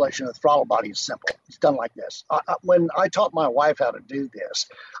reinstallation of the throttle body is simple. It's done like this. When I taught my wife how to do this,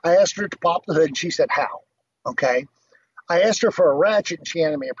 I asked her to pop the hood, and she said, how? Okay. I asked her for a ratchet, and she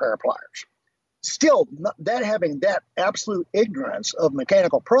handed me a pair of pliers. Still, having that absolute ignorance of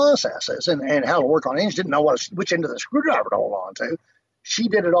mechanical processes and how to work on engines, didn't know which end of the screwdriver to hold on to, she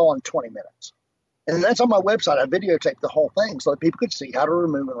did it all in 20 minutes. And that's on my website. I videotaped the whole thing so that people could see how to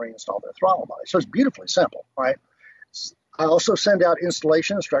remove and reinstall their throttle body. So it's beautifully simple, right? I also send out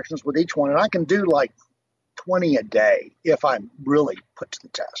installation instructions with each one, and I can do like 20 a day if I'm really put to the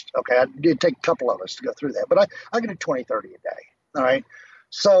test. Okay, it'd take a couple of us to go through that, but I can do 20, 30 a day. All right.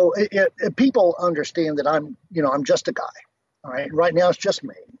 So people understand that I'm just a guy. All right. Right now it's just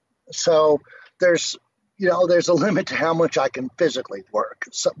me. So there's a limit to how much I can physically work.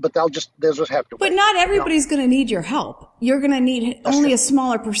 So, but they'll just have to. But not everybody's going to need your help. You're going to need only a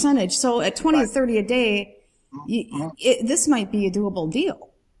smaller percentage. So at 20 to 30 a day, this might be a doable deal.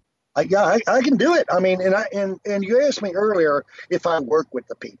 I can do it. And you asked me earlier if I work with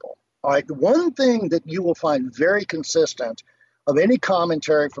the people. All right. The one thing that you will find very consistent of any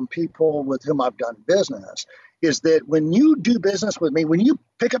commentary from people with whom I've done business is that when you do business with me, when you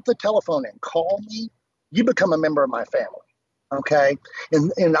pick up the telephone and call me, you become a member of my family, okay?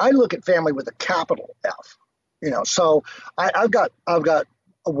 And I look at family with a capital F, So I've got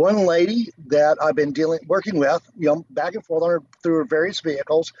one lady that I've been working with, back and forth on her through her various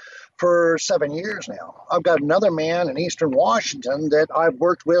vehicles for 7 years now. I've got another man in Eastern Washington that I've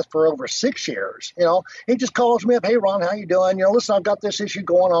worked with for over 6 years. He just calls me up, hey, Ron, how you doing? Listen, I've got this issue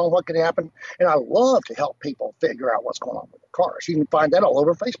going on. What can happen? And I love to help people figure out what's going on with their cars. You can find that all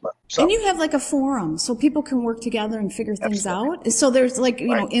over Facebook. So, and you have like a forum so people can work together and figure things out. So there's like,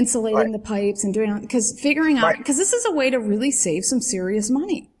 insulating the pipes and doing, because figuring out, because this is a way to really save some serious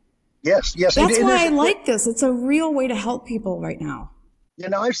money. Yes. That's why I like this. It's a real way to help people right now.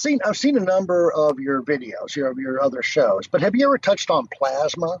 I've seen a number of your videos, your other shows, but have you ever touched on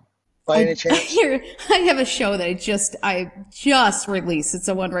plasma by any chance? I have a show that I just released. It's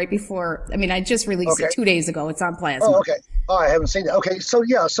the one right before. I just released it 2 days ago. It's on plasma. Oh, okay. Oh, I haven't seen that. Okay, so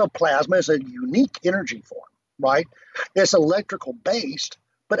plasma is a unique energy form, right? It's electrical based,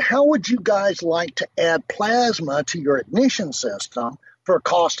 but how would you guys like to add plasma to your ignition system for a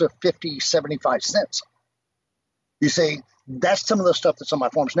cost of 75 cents? You see, that's some of the stuff that's on my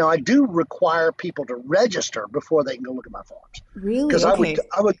forms. Now, I do require people to register before they can go look at my forms. Really? Because I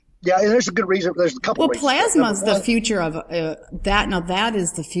would, and there's a good reason. There's a couple of reasons. Well, plasma is the future of that. Now, that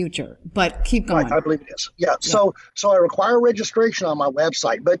is the future. But keep going. Right, I believe it is. Yeah. So I require registration on my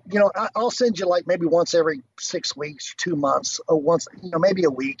website. But, I'll send you like maybe once every 6 weeks, 2 months, or once, maybe a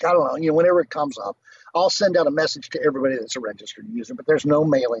week. I don't know. Whenever it comes up, I'll send out a message to everybody that's a registered user. But there's no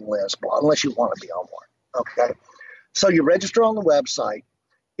mailing list unless you want to be on one. Okay. So you register on the website,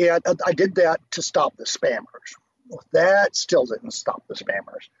 and I did that to stop the spammers. Well, that still didn't stop the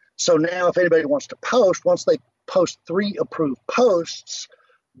spammers. So now if anybody wants to post, once they post 3 approved posts,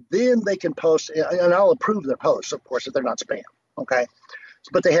 then they can post, and I'll approve their posts, of course, if they're not spam, okay?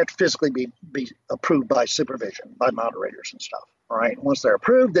 But they have to physically be approved by supervision, by moderators and stuff, all right? Once they're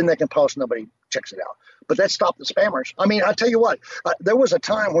approved, then they can post, nobody checks it out. But that stopped the spammers. I tell you what, there was a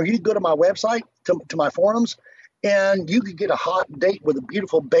time where you go to my website, to my forums, and you could get a hot date with a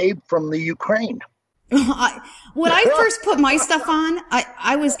beautiful babe from the Ukraine. When I first put my stuff on,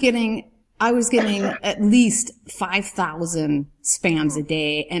 I was getting at least 5,000 spams a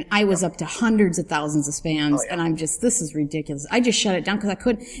day, and I was up to hundreds of thousands of spams. And this is ridiculous. I just shut it down because I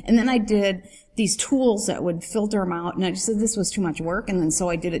couldn't. And then I did these tools that would filter them out. And I just said this was too much work. And then so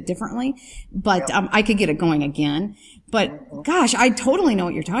I did it differently, but I could get it going again. But gosh, I totally know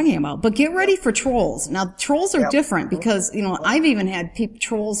what you're talking about. But get ready for trolls. Now, trolls are different because, I've even had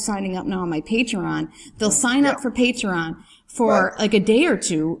trolls signing up now on my Patreon. They'll sign up for Patreon for like a day or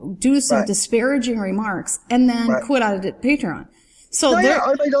two, do some disparaging remarks, and then quit out of Patreon. So I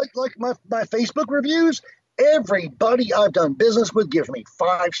mean, like my Facebook reviews, everybody I've done business with gives me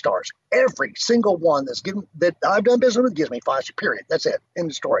 5 stars. Every single one that I've done business with gives me 5 stars, period. That's it.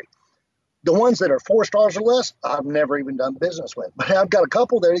 End of story. The ones that are 4 stars or less, I've never even done business with. But I've got a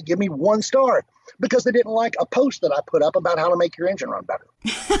couple there that give me 1 star because they didn't like a post that I put up about how to make your engine run better.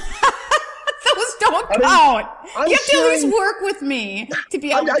 Those don't count. You have to at least work with me to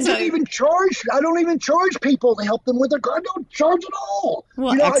be able to. I don't even charge people to help them with their car. I don't charge at all.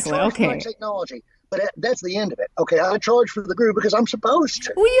 Well, excellent. I charge for my technology. But that's the end of it. Okay, I charge for the groove because I'm supposed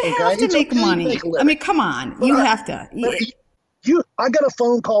to. Well, you have to make money. I mean, come on. You have to. I got a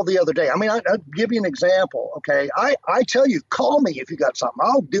phone call the other day. I mean, I'll give you an example. Okay, I tell you, call me if you got something.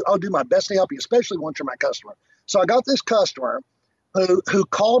 I'll do my best to help you, especially once you're my customer. So I got this customer who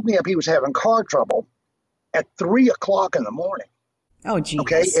called me up. He was having car trouble at 3:00 in the morning. Oh, geez.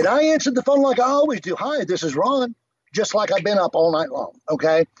 Okay, and I answered the phone like I always do. Hi, this is Ron. Just like I've been up all night long,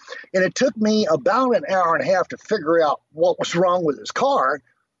 okay? And it took me about an hour and a half to figure out what was wrong with his car,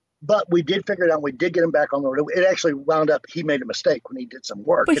 but we did figure it out. We did get him back on the road. It actually wound up, he made a mistake when he did some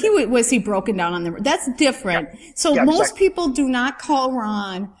work. But was he broken down on the road? That's different. Yeah. So most people do not call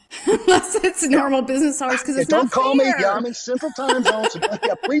Ron unless it's normal business hours because it's not fair. Don't call me. Yeah, I'm in Central Time Zone, so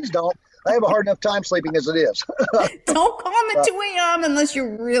please don't. I have a hard enough time sleeping as it is. Don't call him at 2 a.m. unless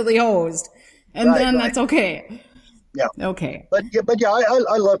you're really hosed. And then that's okay. Yeah. Okay. But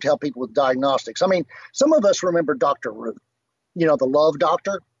I love to help people with diagnostics. I mean, some of us remember Dr. Ruth, the love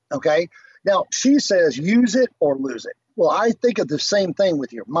doctor. Okay. Now she says, use it or lose it. Well, I think of the same thing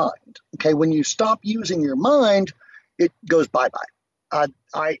with your mind. Okay. When you stop using your mind, it goes bye-bye.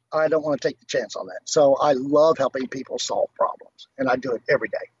 I don't want to take the chance on that. So I love helping people solve problems, and I do it every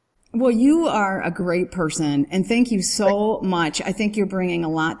day. Well, you are a great person, and thank you so much. I think you're bringing a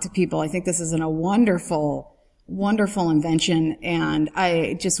lot to people. I think this is a wonderful invention, and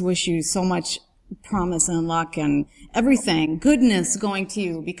I just wish you so much promise and luck and everything, goodness going to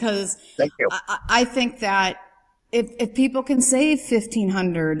you, because thank you. I think that if people can save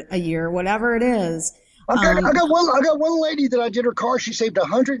 $1,500 a year, whatever it is. I got one lady that I did her car. She saved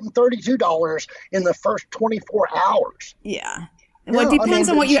 $132 in the first 24 hours. Yeah. Well, it depends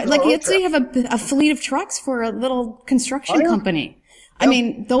on what you like. Let's say you have a fleet of trucks for a little construction company. I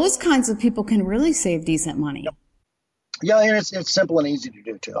mean, those kinds of people can really save decent money. Yep. Yeah, and it's simple and easy to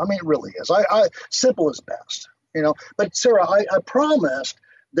do too. I mean, it really is. Simple is best, But Sarah, I promised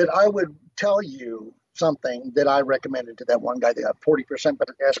that I would tell you something that I recommended to that one guy that got 40%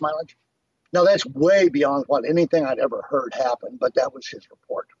 better gas mileage. Now that's way beyond what anything I'd ever heard happened, but that was his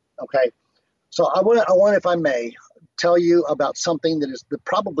report. Okay, so I want, if I may, tell you about something that is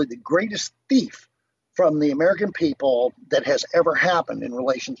probably the greatest thief from the American people that has ever happened in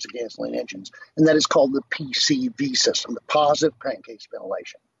relation to gasoline engines, and that is called the PCV system, the positive crankcase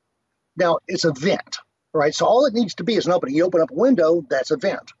ventilation. Now, it's a vent, right? So all it needs to be is an opening. You open up a window, that's a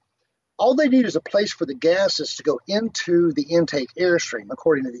vent. All they need is a place for the gases to go into the intake airstream,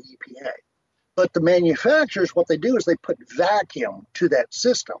 according to the EPA. But the manufacturers, what they do is they put vacuum to that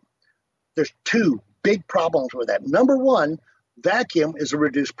system. There's 2 big problems with that. Number one, vacuum is a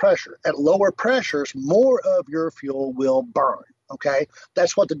reduced pressure. At lower pressures, more of your fuel will burn, okay?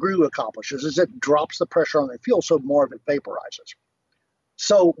 That's what the GRU accomplishes, is it drops the pressure on the fuel so more of it vaporizes.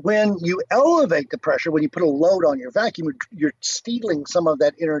 So when you elevate the pressure, when you put a load on your vacuum, you're stealing some of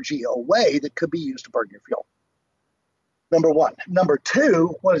that energy away that could be used to burn your fuel. Number one. Number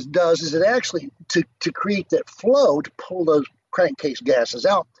two, what it does is it actually, to create that flow, to pull those crankcase gases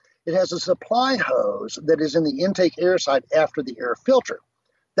out, it has a supply hose that is in the intake air side after the air filter.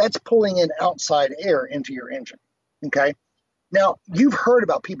 That's pulling in outside air into your engine, okay? Now, you've heard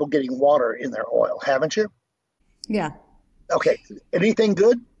about people getting water in their oil, haven't you? Yeah. Okay. Anything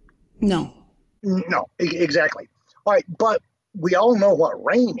good? No. No, exactly. All right, but we all know what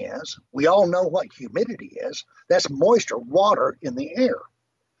rain is. We all know what humidity is. That's moisture, water in the air.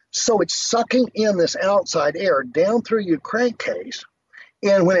 So it's sucking in this outside air down through your crankcase,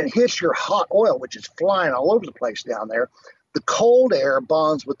 and when it hits your hot oil, which is flying all over the place down there, the cold air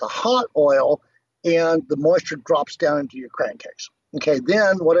bonds with the hot oil, and the moisture drops down into your crankcase. Okay,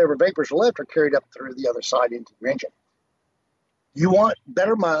 then whatever vapors are left are carried up through the other side into your engine. You want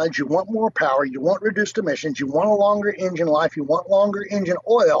better mileage, you want more power, you want reduced emissions, you want a longer engine life, you want longer engine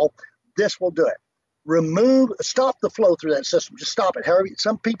oil. this will do it. Stop the flow through that system. Just stop it. However,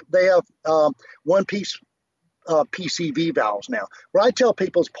 some people, they have one-piece PCV valves now. What I tell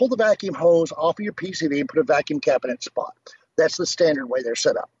people is pull the vacuum hose off of your PCV and put a vacuum cap in its spot. That's the standard way they're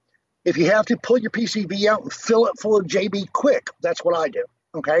set up. If you have to, pull your PCV out and fill it full of JB quick. That's what I do,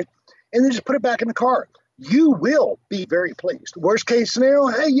 okay? And then just put it back in the car. You will be very pleased. Worst case scenario,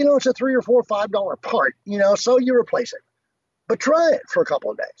 hey, it's a $3 or $4 or $5 part, so you replace it. But try it for a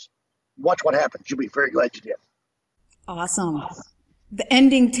couple of days. Watch what happens. You'll be very glad you did. Awesome. The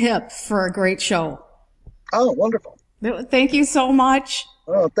ending tip for a great show. Oh, wonderful. Thank you so much.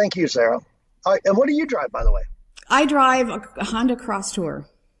 Oh, thank you, Sarah. All right, and what do you drive, by the way? I drive a Honda Cross Tour.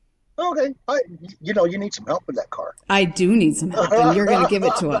 Okay. You need some help with that car. I do need some help, and you're going to give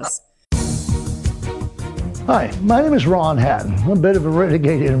it to us. Hi, my name is Ron Hatton. I'm a bit of a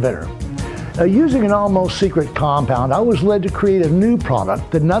renegade inventor. Using an almost secret compound, I was led to create a new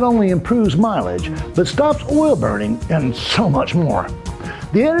product that not only improves mileage, but stops oil burning and so much more.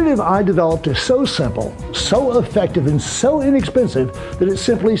 The additive I developed is so simple, so effective, and so inexpensive that it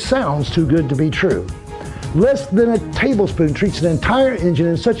simply sounds too good to be true. Less than a tablespoon treats an entire engine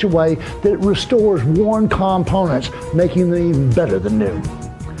in such a way that it restores worn components, making them even better than new.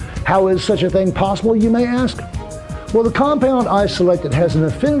 How is such a thing possible, you may ask? Well, the compound I selected has an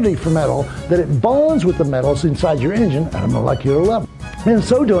affinity for metal that it bonds with the metals inside your engine at a molecular level. In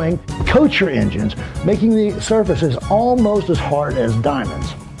so doing, coats your engines, making the surfaces almost as hard as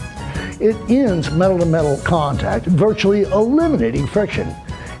diamonds. It ends metal-to-metal contact, virtually eliminating friction.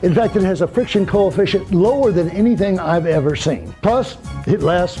 In fact, it has a friction coefficient lower than anything I've ever seen. Plus, it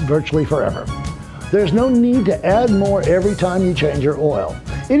lasts virtually forever. There's no need to add more every time you change your oil.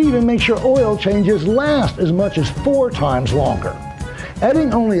 It even makes your oil changes last as much as 4 times longer.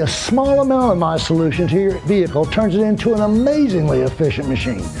 Adding only a small amount of my solution to your vehicle turns it into an amazingly efficient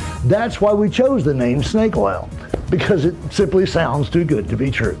machine. That's why we chose the name Snake Oil, because it simply sounds too good to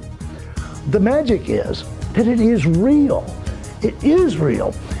be true. The magic is that it is real. It is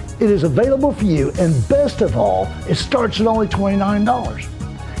real. It is available for you, and best of all, it starts at only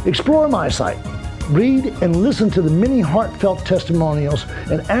 $29. Explore my site. Read and listen to the many heartfelt testimonials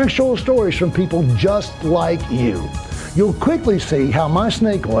and actual stories from people just like you. You'll quickly see how my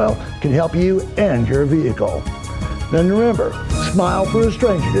snake oil can help you and your vehicle. Then remember, smile for a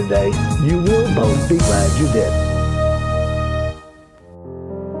stranger today. You will both be glad you did.